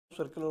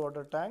circular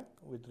water tank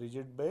with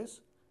rigid base,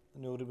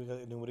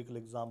 numerical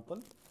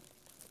example.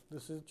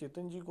 This is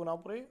Chetanji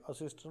Konapure,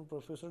 Assistant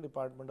Professor,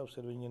 Department of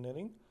Civil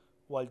Engineering,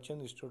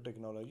 Walchand Institute of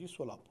Technology,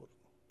 Solapur.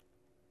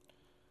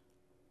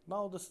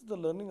 Now this is the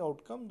learning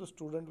outcome. The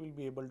student will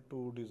be able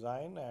to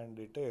design and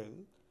detail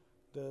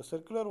the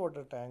circular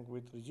water tank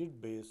with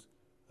rigid base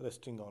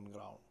resting on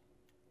ground.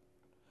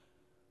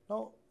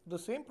 Now the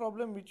same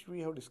problem which we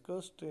have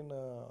discussed in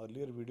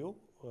earlier video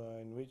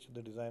in which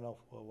the design of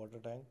water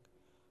tank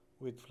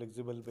with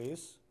flexible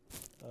base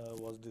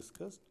was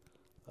discussed.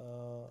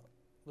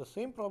 The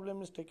same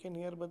problem is taken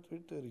here but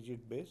with a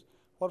rigid base.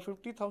 For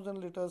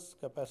 50,000 liters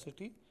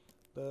capacity,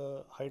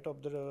 the height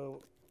of the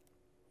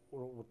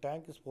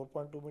tank is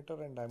 4.2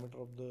 meter and diameter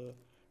of the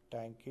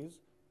tank is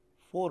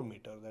 4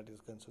 meter, that is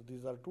considered.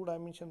 These are two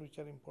dimensions which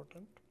are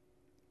important.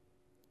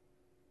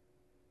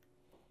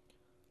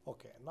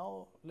 Okay,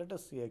 now let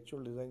us see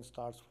actual design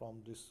starts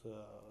from this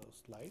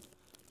slide.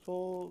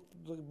 So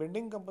the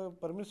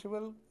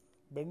permissible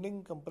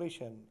bending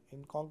compression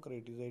in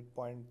concrete is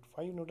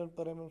 8.5 Newton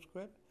per mm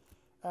square,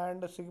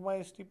 and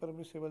sigma st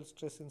permissible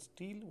stress in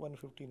steel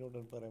 150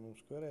 Newton per mm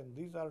square, and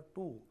these are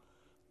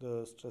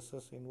the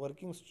stresses in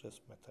working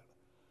stress method.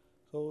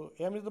 So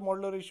M is the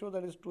modular ratio,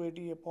 that is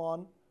 280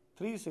 upon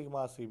 3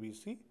 sigma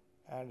CBC,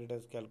 and it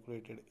has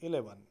calculated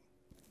 11.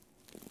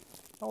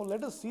 Now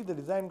let us see the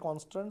design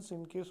constants.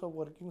 In case of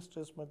working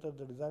stress method,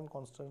 the design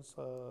constants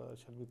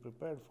shall be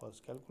prepared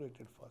first,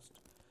 calculated first.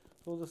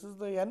 So this is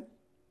the N.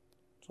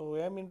 So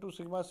M into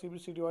sigma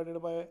CBC divided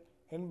by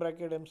N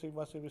bracket M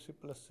sigma CBC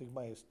plus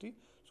sigma ST.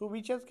 So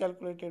which has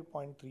calculated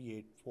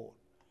 0.384.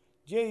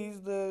 J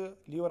is the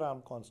lever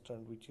arm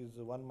constant, which is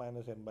 1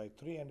 minus N by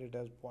 3, and it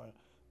has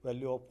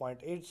value of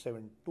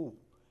 0.872.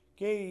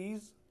 K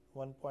is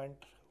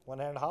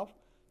 1.5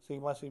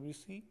 sigma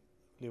CBC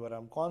lever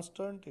arm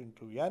constant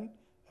into N,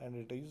 and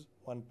it is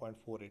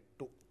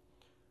 1.482.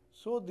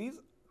 So these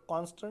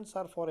constants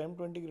are for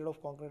M20 grade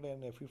of concrete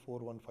and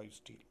Fe415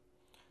 steel.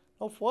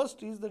 Now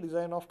first is the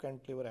design of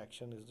cantilever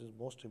action, is this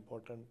most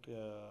important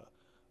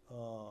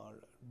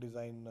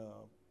design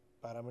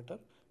parameter,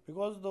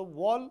 because the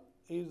wall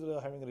is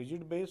having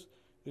rigid base.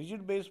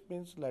 Rigid base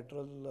means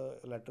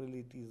laterally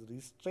it is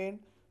restrained.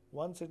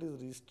 Once it is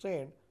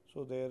restrained,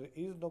 so there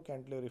is no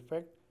cantilever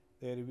effect.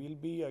 There will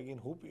be again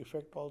hoop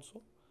effect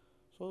also.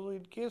 So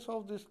in case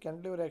of this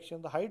cantilever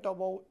action, the height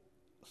above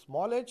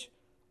small h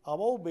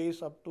above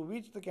base up to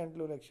which the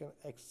cantilever action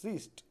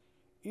exists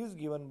is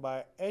given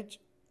by h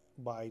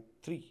by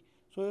 3.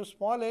 So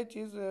small h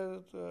is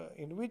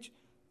in which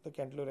the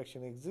cantilever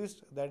action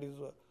exists, that is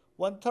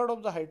 1/3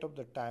 of the height of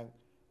the tank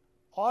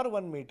or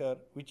 1 meter,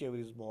 whichever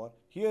is more.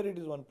 Here it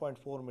is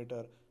 1.4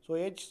 meter. So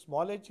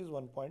small h is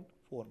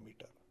 1.4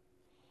 meter.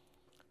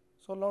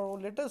 So now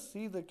let us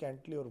see the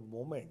cantilever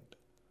moment.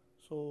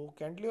 So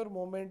cantilever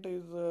moment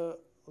is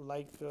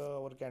like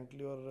our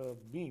cantilever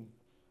beam,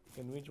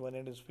 in which one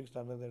end is fixed,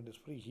 another end is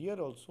free.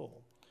 Here also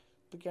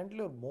the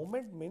cantilever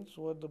moment means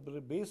where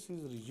the base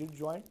is rigid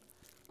joint,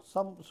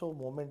 so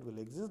moment will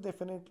exist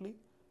definitely,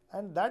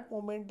 and that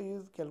moment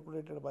is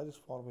calculated by this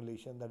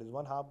formulation, that is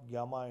 1/2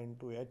 gamma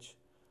into h,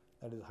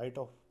 that is height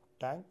of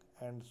tank,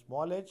 and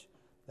small h,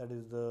 that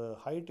is the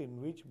height in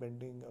which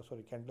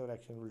cantilever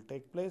action will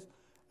take place,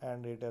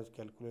 and it has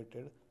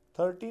calculated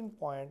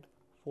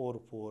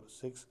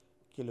 13.446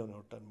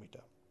 kilonewton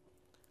meter.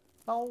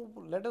 Now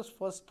let us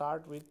first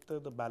start with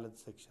the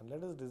balance section.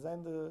 Let us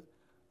design the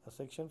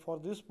section for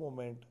this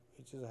moment,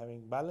 which is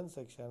having balance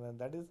section, and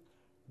that is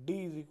D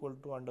is equal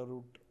to under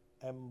root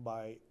M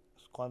by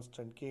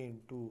constant K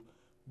into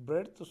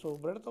breadth. So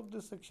breadth of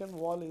this section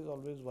wall is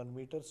always 1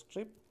 meter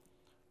strip,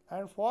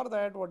 and for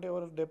that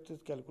whatever depth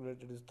is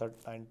calculated is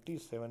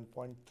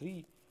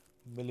 97.3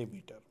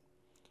 millimeter.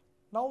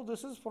 Now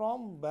this is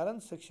from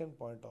balance section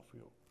point of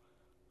view.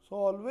 So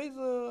always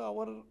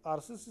our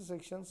RCC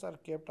sections are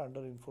kept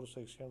under info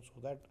section, so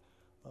that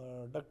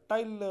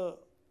ductile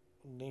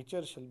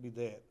nature shall be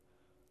there.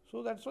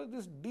 So that's why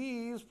this D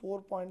is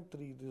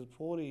 4.3, this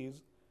 4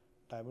 is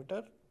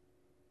diameter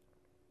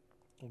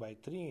by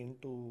 3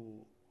 into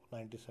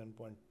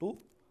 97.2,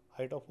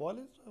 height of wall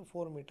is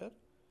 4 meter.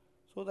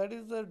 So that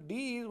is the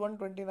D is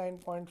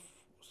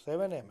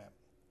 129.7 mm.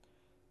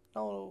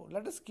 Now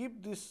let us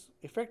keep this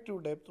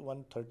effective depth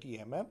 130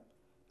 mm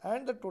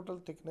and the total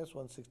thickness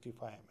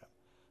 165 mm.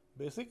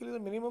 Basically the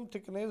minimum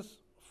thickness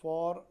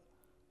for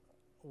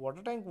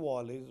water tank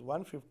wall is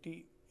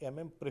 150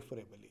 mm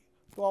preferably,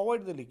 to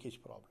avoid the leakage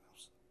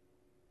problems.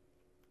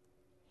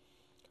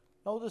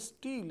 Now the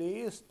steel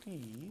AST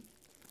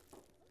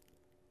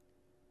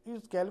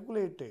is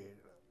calculated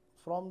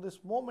from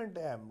this moment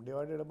M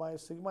divided by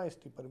sigma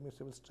ST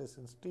permissible stress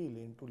in steel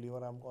into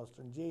lever arm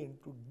constant J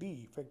into D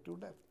effective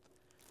depth.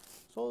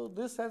 So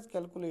this has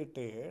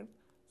calculated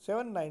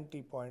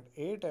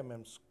 790.8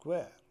 mm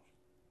square,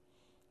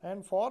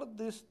 and for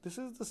this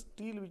is the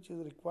steel which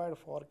is required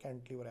for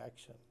cantilever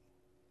action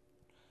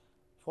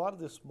for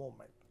this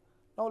moment.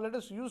 Now let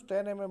us use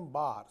 10 mm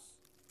bars,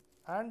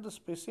 and the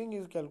spacing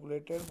is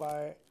calculated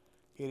by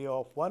area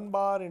of 1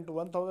 bar into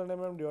 1000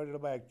 mm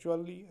divided by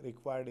actually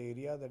required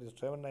area, that is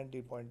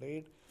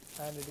 790.8,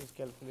 and it is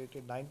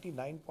calculated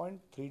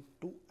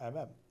 99.32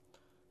 mm.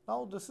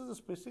 Now this is the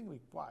spacing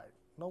required.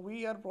 Now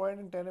we are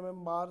providing 10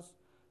 mm bars,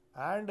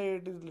 and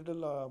it is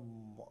little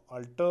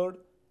altered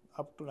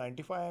up to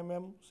 95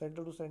 mm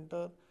center to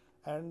center,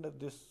 and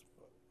this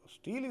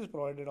steel is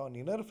provided on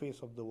inner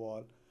face of the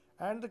wall,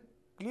 and the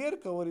clear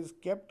cover is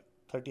kept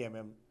 30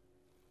 mm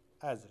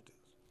as it is.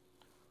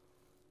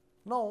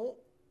 Now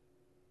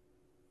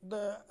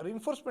the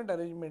reinforcement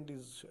arrangement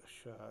is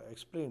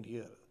explained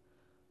here.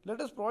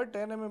 Let us provide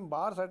 10 mm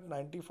bars at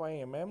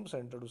 95 mm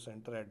center to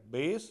center at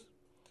base,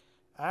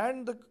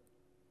 and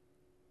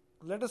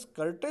let us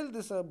curtail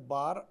this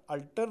bar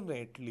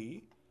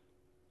alternately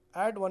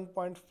at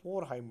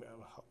 1.4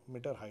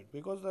 meter height,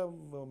 because the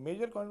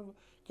major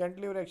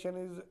cantilever action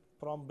is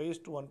from base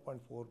to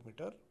 1.4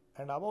 meter,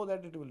 and above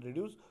that it will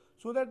reduce,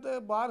 so that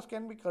the bars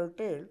can be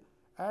curtailed,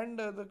 and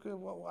the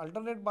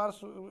alternate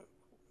bars,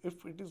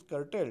 if it is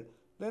curtailed,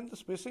 then the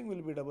spacing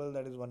will be double,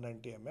 that is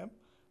 190 mm,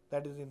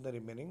 that is in the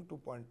remaining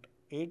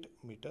 2.8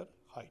 meter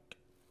height.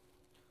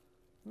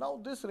 Now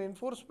this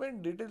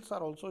reinforcement details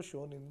are also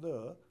shown in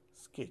the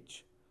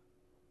sketch.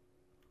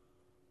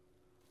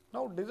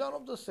 Now design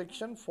of the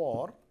section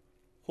for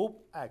hoop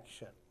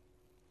action.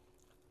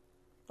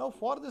 Now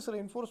for this,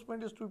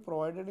 reinforcement is to be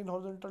provided in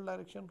horizontal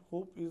direction.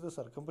 Hoop is the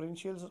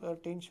circumferential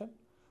tension.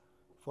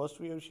 First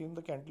we have seen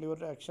the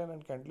cantilever action,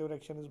 and cantilever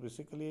action is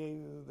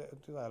basically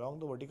along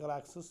the vertical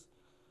axis.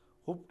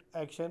 Hoop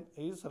action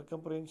is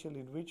circumferential,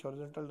 in which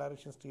horizontal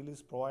direction steel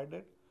is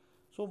provided.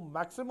 So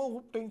maximum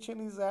hoop tension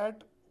is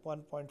at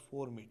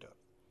 1.4 meter,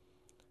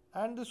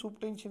 and this hoop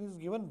tension is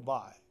given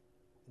by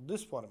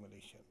this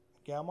formulation: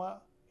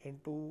 gamma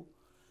into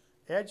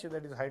h,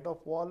 that is height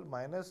of wall,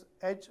 minus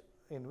h,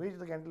 in which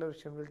the cantilever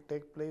action will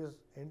take place,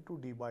 into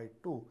d by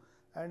 2,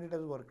 and it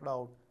has worked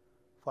out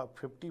for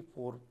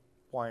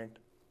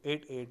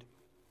 54.88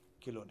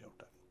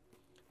 kilonewton.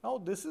 Now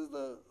this is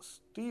the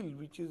steel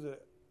which is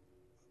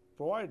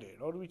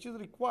provided or which is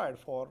required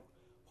for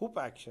hoop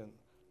action,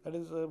 that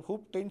is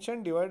hoop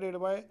tension divided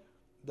by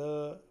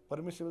the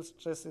permissible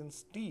stress in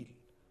steel,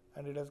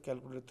 and it has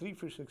calculated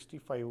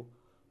 365.8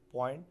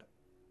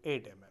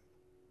 mm.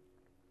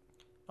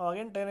 Now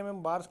again 10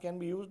 mm bars can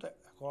be used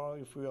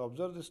if we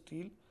observe the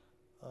steel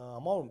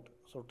amount.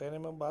 So 10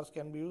 mm bars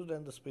can be used,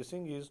 and the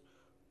spacing is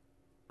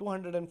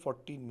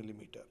 214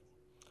 millimeter.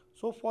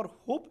 So for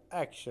hoop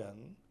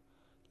action,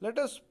 let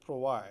us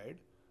provide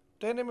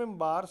 10 mm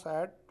bars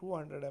at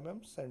 200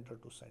 mm center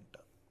to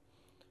center.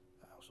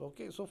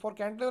 So for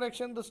cantilever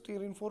action, the steel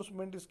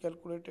reinforcement is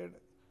calculated,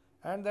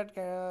 and that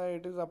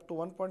it is up to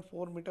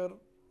 1.4 meter.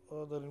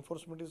 The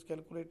reinforcement is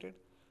calculated,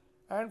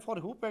 and for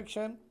hoop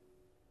action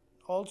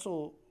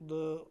also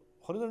the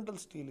horizontal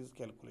steel is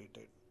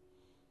calculated.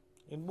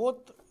 In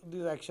both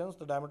these actions,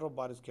 the diameter of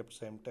bar is kept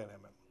same, 10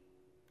 mm.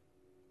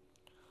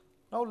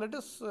 Now let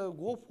us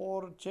go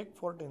for check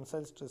for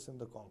tensile stress in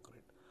the concrete.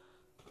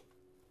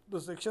 The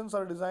sections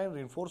are designed,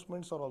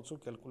 reinforcements are also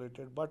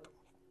calculated, but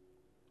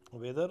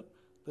whether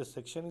the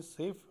section is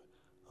safe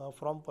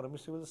from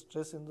permissible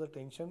stress in the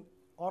tension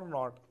or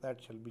not,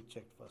 that shall be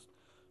checked first.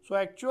 So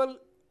actual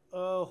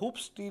hoop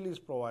steel is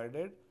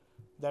provided,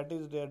 that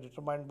is they are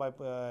determined by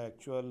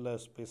actual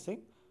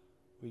spacing,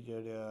 which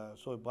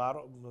so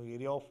bar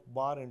area of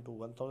bar into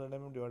 1000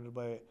 mm divided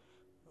by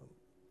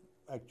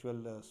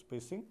actual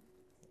spacing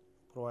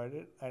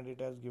provided, and it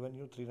has given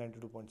you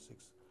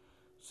 392.6.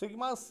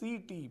 Sigma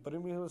CT,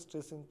 permissible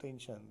stress in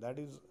tension, that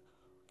is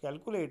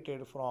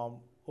calculated from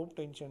hoop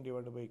tension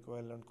divided by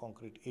equivalent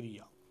concrete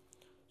area.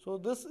 So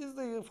this is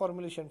the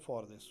formulation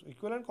for this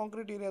equivalent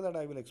concrete area that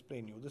I will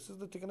explain you. This is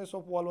the thickness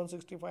of wall,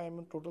 165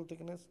 mm total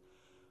thickness.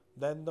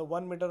 Then the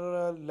 1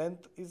 meter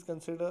length is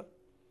considered,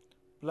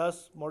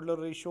 plus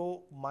modular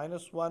ratio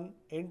 -1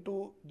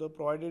 into the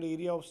provided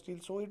area of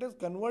steel. So it is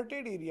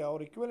converted area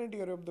or equivalent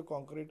area of the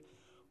concrete,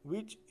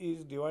 which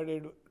is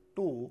divided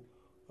to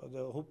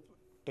the hoop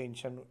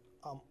tension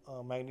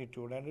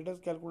magnitude, and it is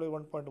calculated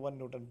 1.1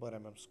 Newton per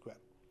mm square.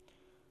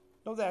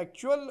 Now the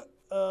actual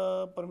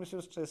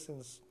permissive stress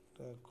in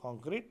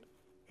concrete,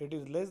 it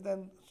is less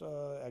than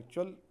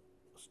actual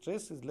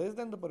stress is less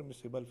than the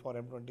permissible for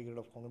M20 grade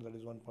of concrete, that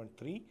is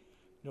 1.3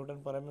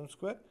 Newton per mm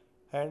square,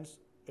 hence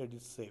it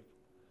is safe.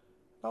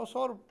 Now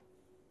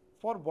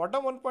for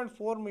bottom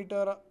 1.4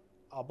 meter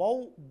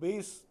above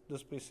base, the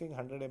spacing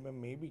 100 mm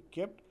may be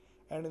kept,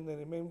 and in the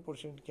remaining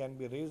portion it can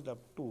be raised up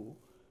to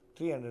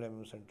 300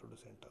 mm center to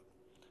center.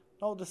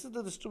 Now this is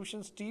the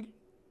distribution steel.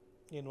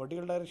 In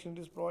vertical direction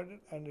it is provided,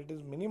 and it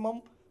is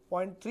minimum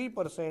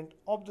 0.3%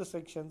 of the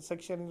section.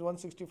 Section is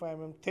 165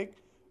 mm thick,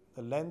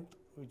 the length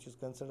which is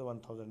considered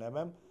 1000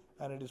 mm,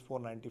 and it is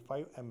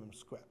 495 mm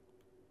square.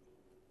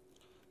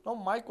 Now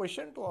my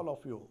question to all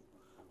of you: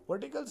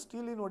 vertical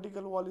steel in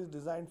vertical wall is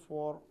designed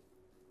for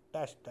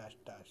dash dash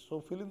dash.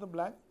 So fill in the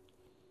blank.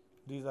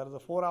 These are the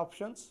 4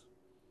 options.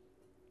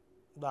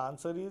 The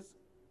answer is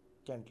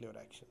cantilever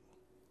action.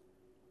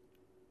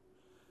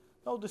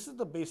 Now this is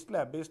the base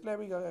slab. Base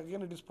slab is,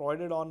 again, it is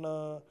provided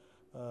on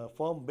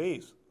firm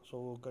base.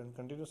 So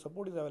continuous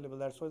support is available.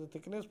 That's why the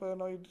thickness per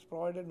now it is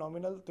provided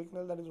nominal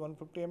thickness, that is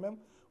 150 mm,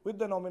 with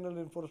the nominal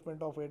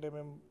reinforcement of 8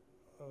 mm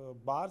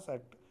bars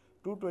at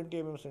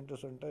 220 mm center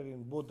to center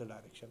in both the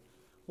direction.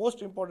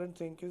 Most important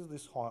thing is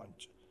this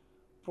haunch.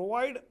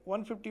 Provide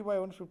 150 by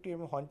 150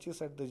 mm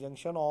haunches at the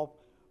junction of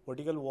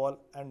vertical wall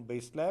and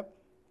base slab,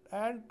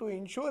 and to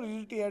ensure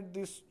rigidity at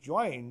this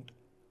joint,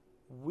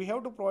 we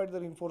have to provide the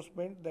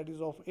reinforcement that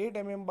is of 8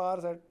 mm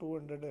bars at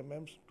 200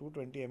 mm,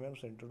 220 mm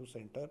center to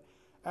center,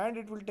 and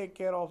it will take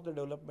care of the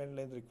development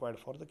length required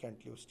for the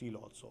cantilever steel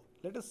also.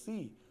 Let us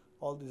see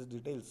all these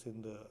details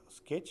in the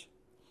sketch.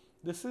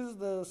 This is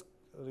the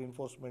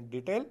reinforcement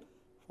detail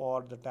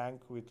for the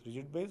tank with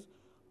rigid base.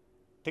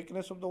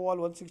 Thickness of the wall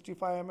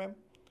 165 mm.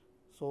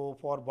 So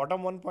for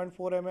bottom 1.4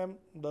 mm,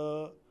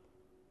 the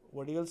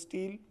vertical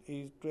steel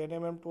is 10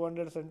 mm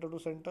 200 center to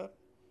center.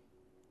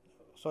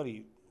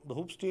 Sorry, the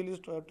hoop steel is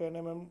 10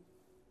 mm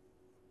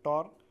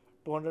torque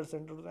 200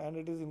 center to, and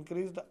it is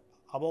increased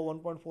above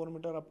 1.4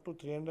 meter up to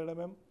 300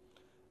 mm.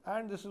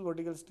 And this is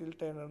vertical steel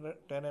 10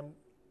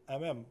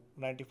 mm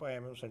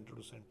 95 mm center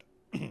to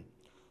center.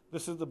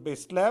 This is the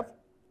base slab.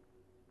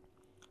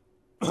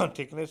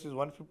 Thickness is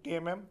 150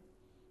 mm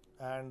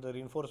and the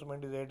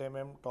reinforcement is 8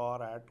 mm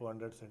tor at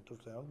 200 center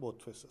to center on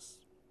both faces.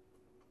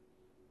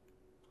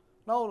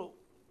 Now,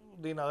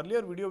 in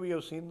earlier video we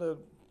have seen the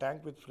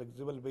tank with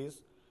flexible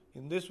base.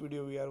 In this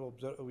video we have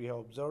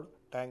observed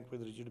tank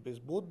with rigid base.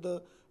 Both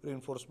the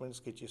reinforcement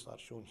sketches are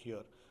shown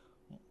here.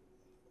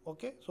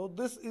 Okay, so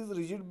this is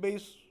rigid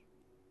base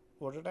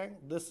water tank,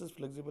 this is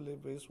flexible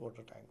base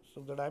water tank.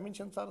 So the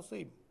dimensions are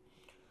same.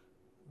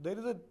 There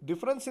is a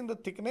difference in the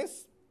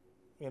thickness.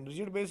 In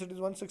rigid base it is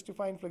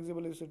 165, in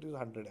flexible base it is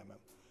 100 mm.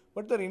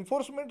 But the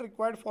reinforcement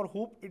required for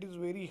hoop, it is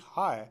very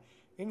high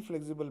in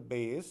flexible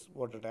base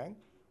water tank,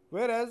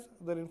 whereas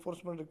the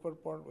reinforcement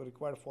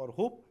required for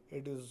hoop,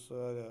 it is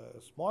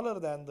smaller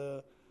than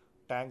the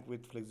tank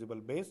with flexible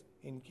base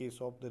in case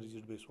of the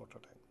rigid base water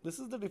tank. This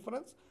is the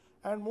difference,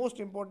 and most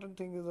important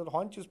thing is that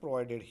haunch is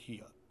provided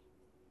here.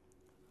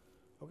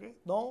 Okay,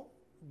 now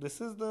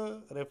this is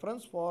the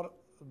reference for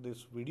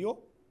this video.